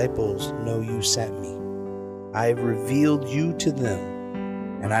disciples know you sent me. I have revealed you to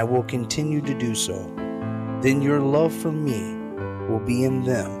them, and I will continue to do so. Then your love for me will be in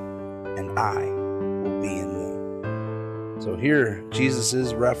them, and I will be in them. So here, Jesus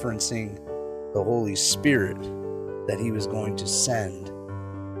is referencing the Holy Spirit that he was going to send,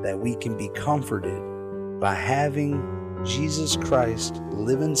 that we can be comforted by having Jesus Christ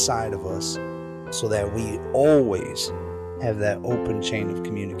live inside of us, so that we always have that open chain of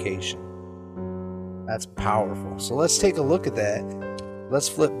communication. That's powerful. So let's take a look at that. Let's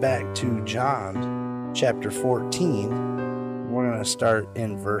flip back to John chapter 14. We're going to start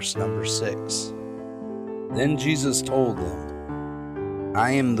in verse number 6. Then Jesus told them,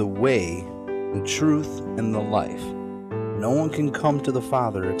 I am the way, the truth, and the life. No one can come to the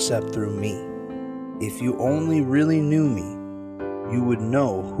Father except through me. If you only really knew me, you would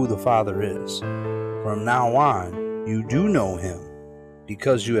know who the Father is. From now on, you do know him,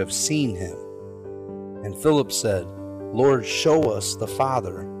 because you have seen him. And Philip said, Lord, show us the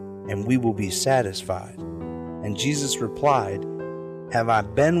Father, and we will be satisfied. And Jesus replied, Have I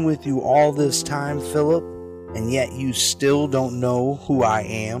been with you all this time, Philip, and yet you still don't know who I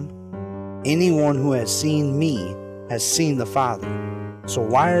am? Anyone who has seen me has seen the Father. So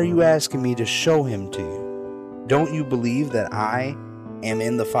why are you asking me to show him to you? Don't you believe that I am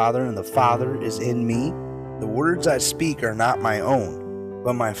in the Father, and the Father is in me? The words I speak are not my own,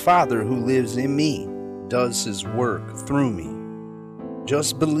 but my Father who lives in me does his work through me.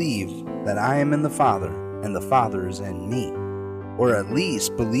 Just believe that I am in the Father, and the Father is in me. Or at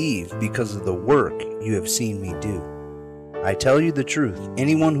least believe because of the work you have seen me do. I tell you the truth,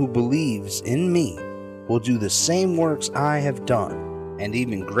 anyone who believes in me will do the same works I have done, and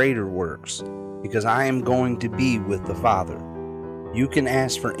even greater works, because I am going to be with the Father. You can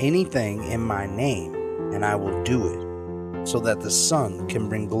ask for anything in my name, and I will do it, so that the Son can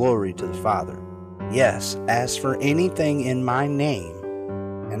bring glory to the Father. Yes, ask for anything in my name,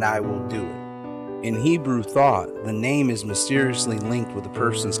 and I will do it. In Hebrew thought, the name is mysteriously linked with a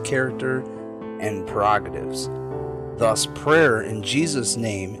person's character and prerogatives. Thus, prayer in Jesus'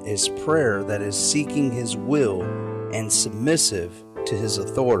 name is prayer that is seeking his will and submissive to his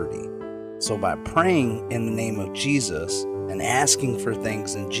authority. So by praying in the name of Jesus and asking for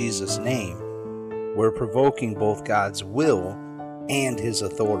things in Jesus' name, we're provoking both God's will and his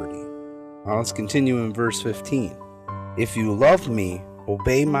authority. Now let's continue in verse 15. If you love me,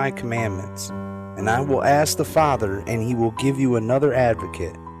 obey my commandments, and I will ask the Father, and he will give you another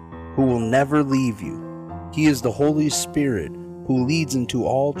advocate who will never leave you. He is the Holy Spirit who leads into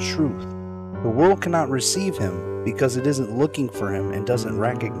all truth. The world cannot receive him because it isn't looking for him and doesn't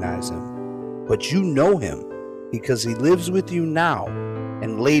recognize him. But you know him because he lives with you now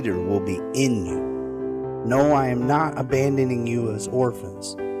and later will be in you. No, I am not abandoning you as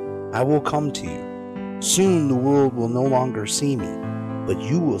orphans. I will come to you. Soon the world will no longer see me, but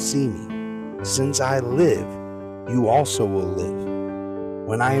you will see me. Since I live, you also will live.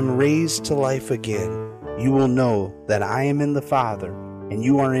 When I am raised to life again, you will know that I am in the Father, and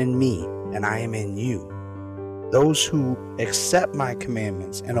you are in me, and I am in you. Those who accept my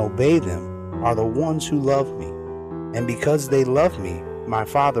commandments and obey them are the ones who love me. And because they love me, my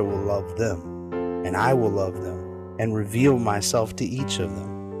Father will love them, and I will love them, and reveal myself to each of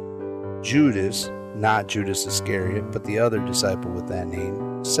them. Judas, not Judas Iscariot, but the other disciple with that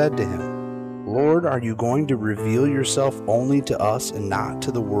name, said to him, Lord, are you going to reveal yourself only to us and not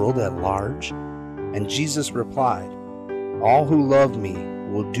to the world at large? And Jesus replied, All who love me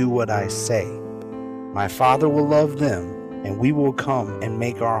will do what I say. My Father will love them, and we will come and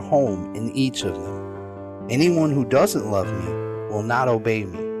make our home in each of them. Anyone who doesn't love me will not obey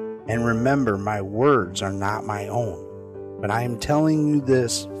me. And remember, my words are not my own, but I am telling you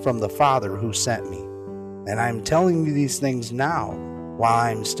this from the Father who sent me. And I am telling you these things now while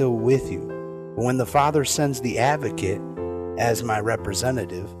I am still with you. But when the Father sends the Advocate as my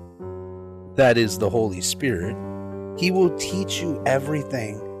representative, that is the Holy Spirit, he will teach you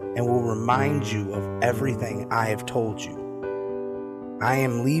everything and will remind you of everything I have told you. I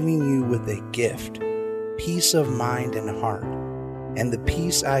am leaving you with a gift, peace of mind and heart. And the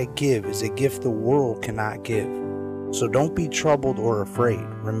peace I give is a gift the world cannot give. So don't be troubled or afraid.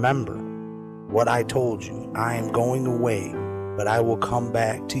 Remember what I told you. I am going away, but I will come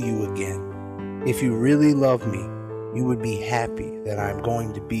back to you again. If you really love me, you would be happy that I am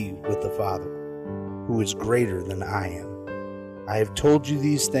going to be with the Father, who is greater than I am. I have told you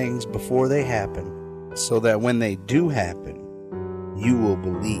these things before they happen, so that when they do happen, you will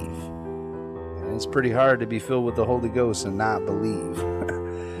believe. And it's pretty hard to be filled with the Holy Ghost and not believe.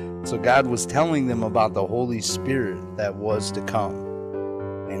 So God was telling them about the Holy Spirit that was to come.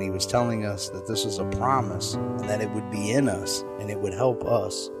 And he was telling us that this was a promise and that it would be in us and it would help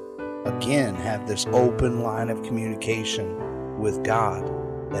us, again, have this open line of communication with God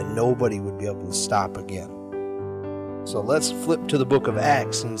that nobody would be able to stop again. So let's flip to the book of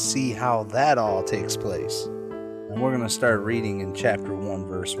Acts and see how that all takes place. And we're going to start reading in chapter 1,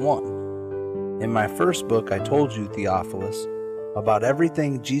 verse 1. In my first book, I told you, Theophilus, about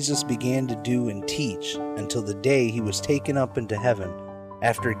everything Jesus began to do and teach until the day he was taken up into heaven,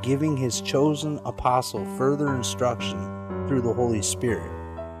 after giving his chosen apostle further instruction through the Holy Spirit.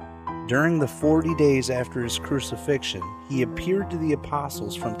 During the 40 days after his crucifixion, he appeared to the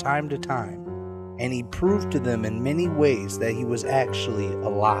apostles from time to time, and he proved to them in many ways that he was actually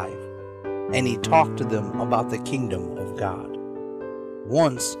alive, and he talked to them about the kingdom of God.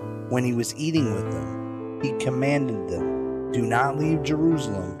 Once, when he was eating with them, he commanded them, "Do not leave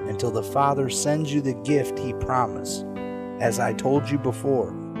Jerusalem until the Father sends you the gift he promised. As I told you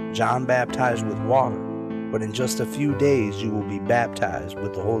before, John baptized with water, but in just a few days you will be baptized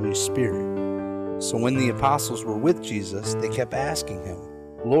with the Holy Spirit." So when the apostles were with Jesus, they kept asking him,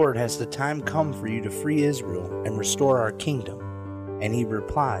 "Lord, has the time come for you to free Israel and restore our kingdom?" And he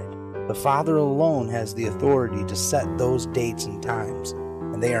replied, "The Father alone has the authority to set those dates and times,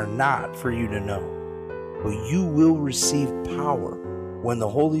 and they are not for you to know. But you will receive power when the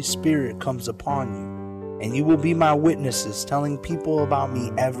Holy Spirit comes upon you, and you will be my witnesses, telling people about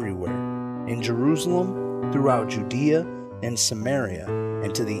me everywhere, in Jerusalem, throughout Judea and Samaria,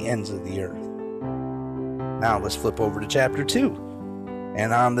 and to the ends of the earth." Now let's flip over to chapter 2.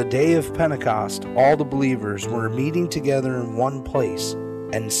 And on the day of Pentecost, all the believers were meeting together in one place,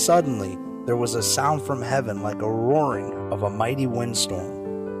 and suddenly there was a sound from heaven like a roaring of a mighty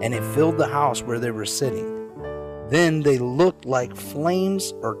windstorm, and it filled the house where they were sitting. Then they looked like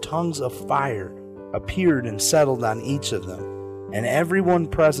flames or tongues of fire appeared and settled on each of them, and everyone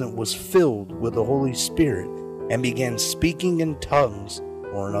present was filled with the Holy Spirit and began speaking in tongues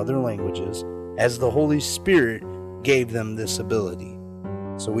or in other languages as the Holy Spirit gave them this ability.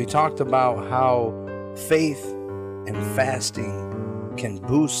 So we talked about how faith and fasting can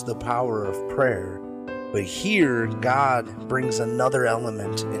boost the power of prayer, but here God brings another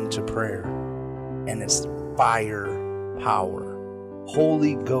element into prayer, and it's fire power.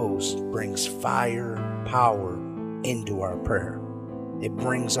 Holy Ghost brings fire power into our prayer. It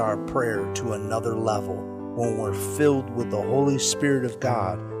brings our prayer to another level when we're filled with the Holy Spirit of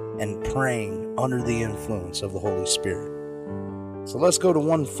God and praying under the influence of the Holy Spirit. So let's go to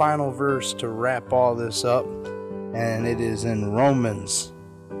one final verse to wrap all this up, and it is in Romans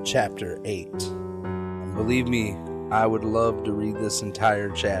chapter 8. And believe me, I would love to read this entire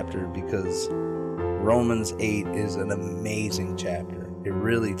chapter because Romans 8 is an amazing chapter. It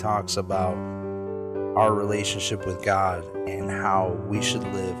really talks about our relationship with God and how we should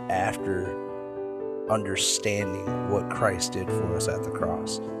live after understanding what Christ did for us at the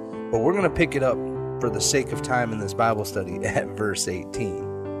cross. But we're going to pick it up for the sake of time in this Bible study at verse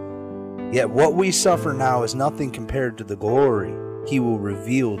 18. "Yet what we suffer now is nothing compared to the glory he will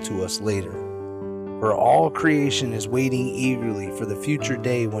reveal to us later. For all creation is waiting eagerly for the future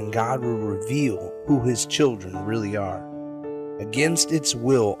day when God will reveal who his children really are. Against its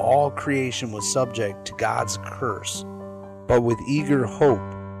will, all creation was subject to God's curse, but with eager hope,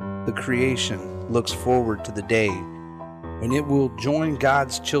 the creation looks forward to the day when it will join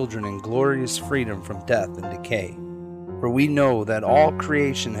God's children in glorious freedom from death and decay. For we know that all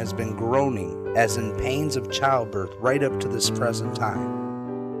creation has been groaning as in pains of childbirth right up to this present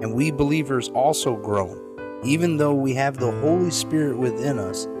time. And we believers also groan, even though we have the Holy Spirit within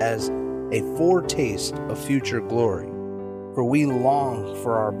us as a foretaste of future glory. For we long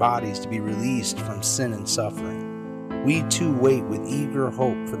for our bodies to be released from sin and suffering. We too wait with eager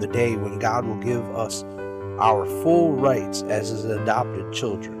hope for the day when God will give us our full rights as his adopted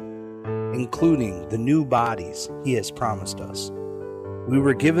children, including the new bodies he has promised us. We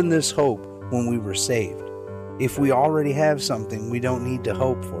were given this hope when we were saved. If we already have something, we don't need to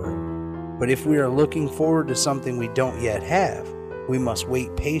hope for it. But if we are looking forward to something we don't yet have, we must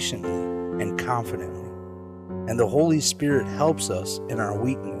wait patiently and confidently. And the Holy Spirit helps us in our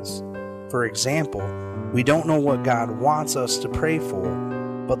weakness. For example, we don't know what God wants us to pray for,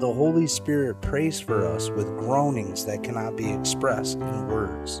 but the Holy Spirit prays for us with groanings that cannot be expressed in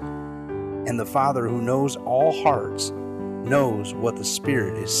words. And the Father who knows all hearts knows what the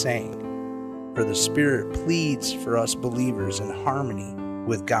Spirit is saying. For the Spirit pleads for us believers in harmony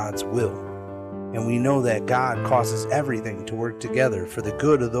with God's will. And we know that God causes everything to work together for the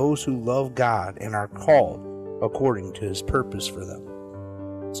good of those who love God and are called according to his purpose for them.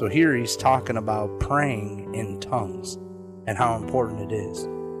 So here he's talking about praying in tongues and how important it is.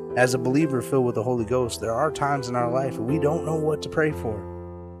 As a believer filled with the Holy Ghost, there are times in our life where we don't know what to pray for.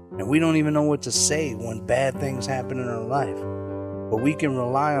 And we don't even know what to say when bad things happen in our life. But we can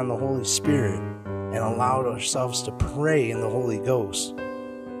rely on the Holy Spirit and allow ourselves to pray in the Holy Ghost.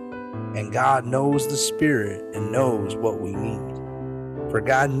 And God knows the Spirit and knows what we need. For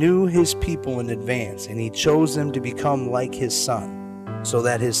God knew his people in advance, and he chose them to become like his Son, so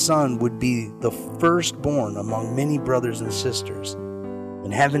that his Son would be the firstborn among many brothers and sisters.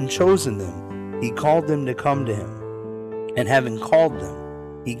 And having chosen them, he called them to come to him. And having called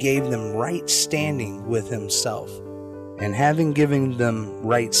them, he gave them right standing with himself. And having given them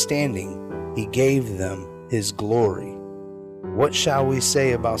right standing, he gave them his glory. What shall we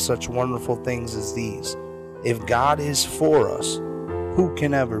say about such wonderful things as these? If God is for us, who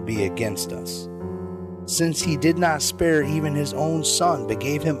can ever be against us? Since he did not spare even his own son, but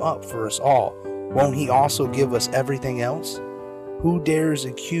gave him up for us all, won't he also give us everything else? Who dares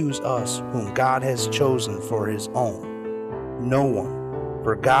accuse us whom God has chosen for his own? No one,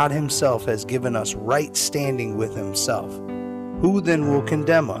 for God himself has given us right standing with himself. Who then will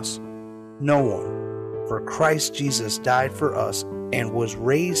condemn us? No one. For Christ Jesus died for us and was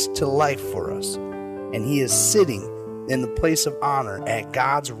raised to life for us, and he is sitting in the place of honor at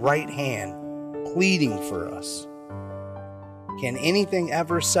God's right hand, pleading for us. Can anything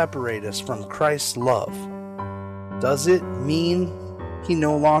ever separate us from Christ's love? Does it mean he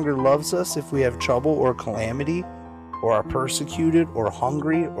no longer loves us if we have trouble or calamity, or are persecuted, or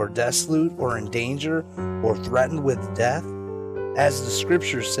hungry, or desolate, or in danger, or threatened with death? As the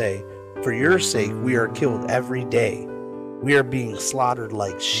scriptures say, for your sake we are killed every day. We are being slaughtered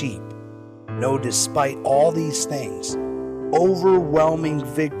like sheep. No, despite all these things, overwhelming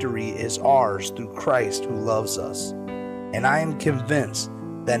victory is ours through Christ who loves us. And I am convinced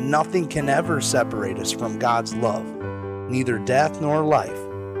that nothing can ever separate us from God's love, neither death nor life,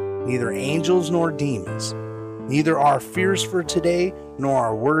 neither angels nor demons, neither our fears for today nor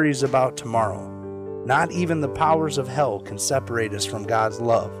our worries about tomorrow. Not even the powers of hell can separate us from God's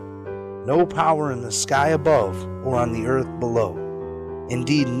love. No power in the sky above or on the earth below.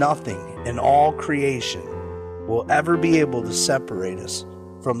 Indeed, nothing in all creation will ever be able to separate us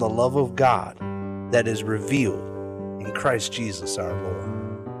from the love of God that is revealed in Christ Jesus our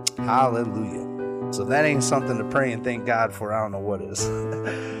Lord. Hallelujah. So if that ain't something to pray and thank God for, I don't know what is.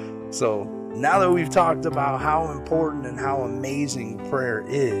 So now that we've talked about how important and how amazing prayer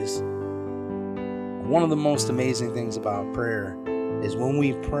is, one of the most amazing things about prayer is when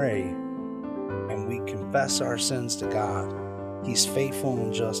we pray and we confess our sins to God, he's faithful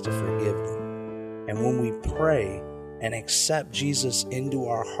and just to forgive them. And when we pray and accept Jesus into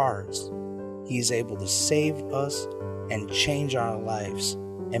our hearts, he's able to save us and change our lives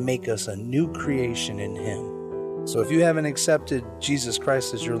and make us a new creation in him. So if you haven't accepted Jesus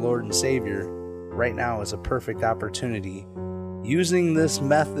Christ as your Lord and Savior, right now is a perfect opportunity using this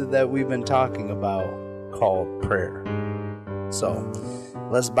method that we've been talking about called prayer. So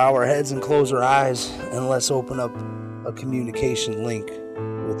let's bow our heads and close our eyes, and let's open up a communication link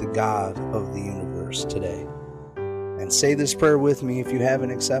with the God of the universe today. And say this prayer with me if you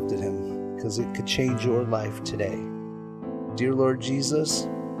haven't accepted him, because it could change your life today. Dear Lord Jesus,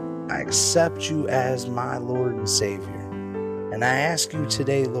 I accept you as my Lord and Savior. And I ask you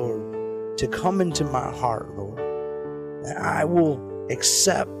today, Lord, to come into my heart, Lord. And I will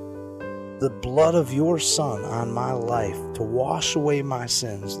accept the blood of your Son on my life to wash away my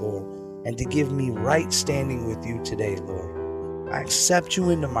sins, Lord, and to give me right standing with you today, Lord. I accept you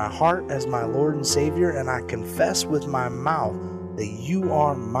into my heart as my Lord and Savior, and I confess with my mouth that you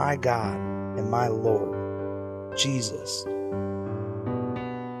are my God and my Lord, Jesus.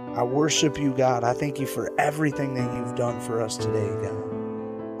 I worship you, God. I thank you for everything that you've done for us today, God.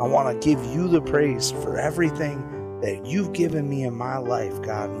 I want to give you the praise for everything that you've given me in my life,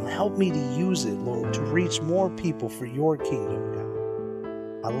 God, and help me to use it, Lord, to reach more people for your kingdom, God.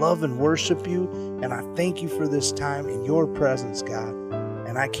 I love and worship you, and I thank you for this time in your presence, God,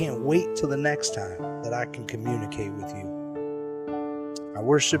 and I can't wait till the next time that I can communicate with you. I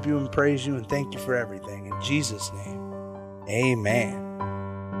worship you and praise you and thank you for everything. In Jesus' name, amen.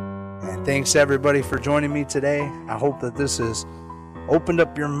 And thanks everybody for joining me today. I hope that this has opened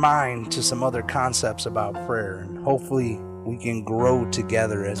up your mind to some other concepts about prayer, and hopefully we can grow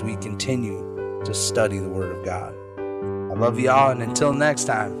together as we continue to study the Word of God. I love you all, and until next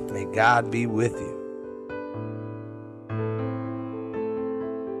time, may God be with you.